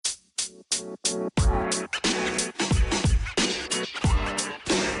Those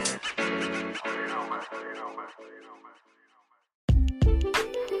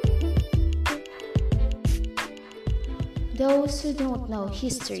who don't know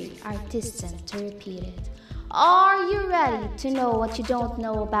history are destined to repeat it. Are you ready to know what you don't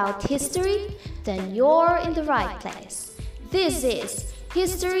know about history? Then you're in the right place. This is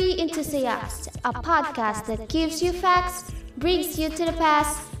History Enthusiast, a podcast that gives you facts, brings you to the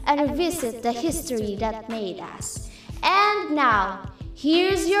past, and revisits the history that made us. And now,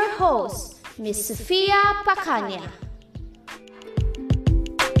 here's your host, Miss Sofia Pacania.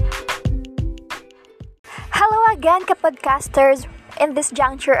 Hello again, kapodcasters. In this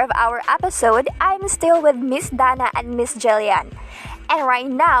juncture of our episode, I'm still with Miss Dana and Miss Jillian. And right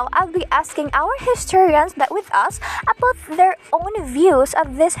now, I'll be asking our historians that with us about their own views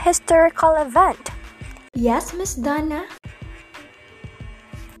of this historical event. Yes, Miss Dana?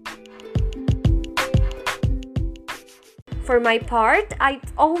 For my part, I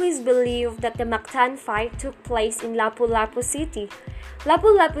always believed that the Mactan fight took place in Lapu-Lapu City.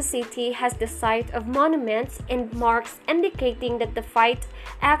 Lapu-Lapu City has the site of monuments and marks indicating that the fight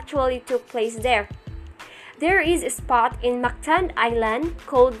actually took place there. There is a spot in Mactan Island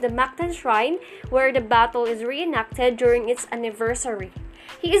called the Mactan Shrine where the battle is reenacted during its anniversary.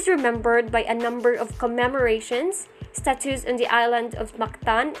 He is remembered by a number of commemorations, statues on the island of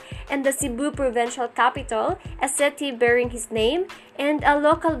Mactan and the Cebu provincial capital, a city bearing his name, and a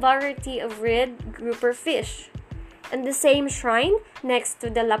local variety of red grouper fish. In the same shrine, next to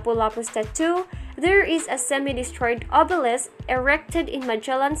the Lapu-Lapu statue, there is a semi-destroyed obelisk erected in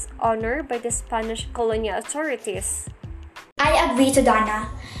Magellan's honor by the Spanish colonial authorities. I agree to Dana.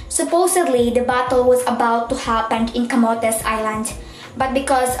 Supposedly, the battle was about to happen in Camotes Island, but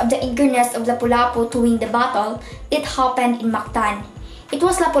because of the eagerness of Lapu-Lapu to win the battle, it happened in Mactan. It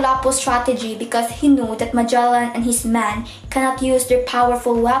was Lapu-Lapu's strategy because he knew that Magellan and his men cannot use their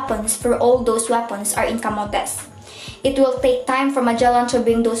powerful weapons, for all those weapons are in Camotes. It will take time for Magellan to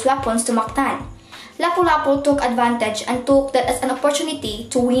bring those weapons to Mactan. Lapu-Lapu took advantage and took that as an opportunity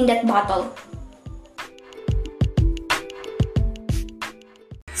to win that battle.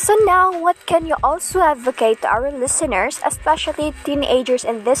 So now, what can you also advocate to our listeners, especially teenagers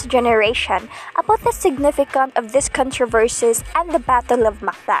in this generation, about the significance of these controversies and the Battle of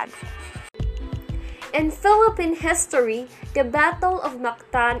Mactan? In Philippine history, the Battle of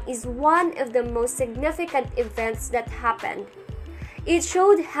Mactan is one of the most significant events that happened. It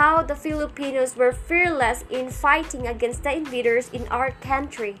showed how the Filipinos were fearless in fighting against the invaders in our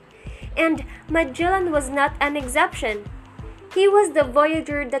country. And Magellan was not an exception. He was the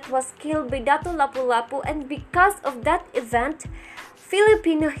voyager that was killed by Dato Lapu-Lapu, and because of that event,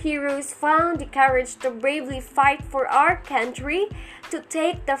 Filipino heroes found the courage to bravely fight for our country, to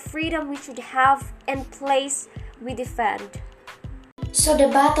take the freedom we should have and place we defend. So the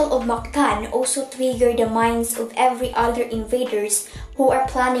Battle of Mactan also triggered the minds of every other invaders who are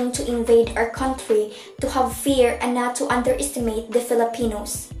planning to invade our country to have fear and not to underestimate the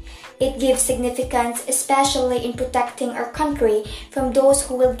Filipinos. It gives significance especially in protecting our country from those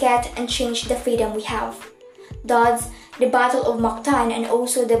who will get and change the freedom we have. Thus, the Battle of Mactan and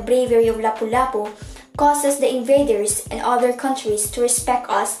also the bravery of Lapu-Lapu causes the invaders and other countries to respect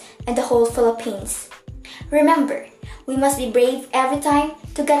us and the whole Philippines. Remember, we must be brave every time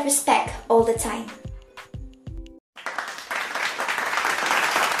to get respect all the time.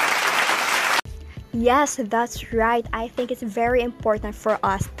 Yes, that's right. I think it's very important for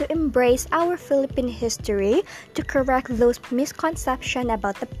us to embrace our Philippine history, to correct those misconceptions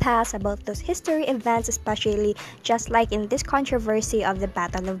about the past, about those history events, especially just like in this controversy of the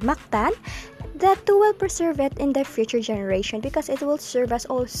Battle of Mactan, that will preserve it in the future generation because it will serve us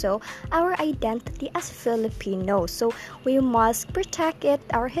also our identity as Filipinos. So we must protect it,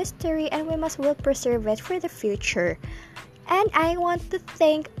 our history, and we must will preserve it for the future. And I want to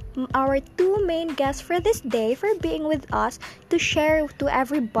thank our two main guests for this day for being with us to share to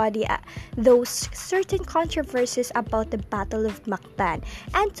everybody those certain controversies about the Battle of Mactan,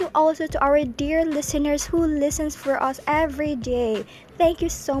 and to also to our dear listeners who listens for us every day. Thank you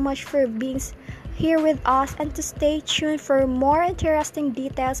so much for being here with us, and to stay tuned for more interesting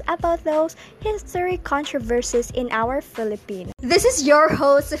details about those history controversies in our Philippines. This is your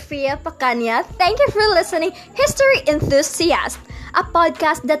host, Sofia Pacania. Thank you for listening History Enthusiast, a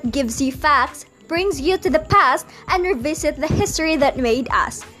podcast that gives you facts, brings you to the past, and revisit the history that made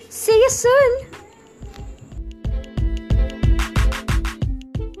us. See you soon!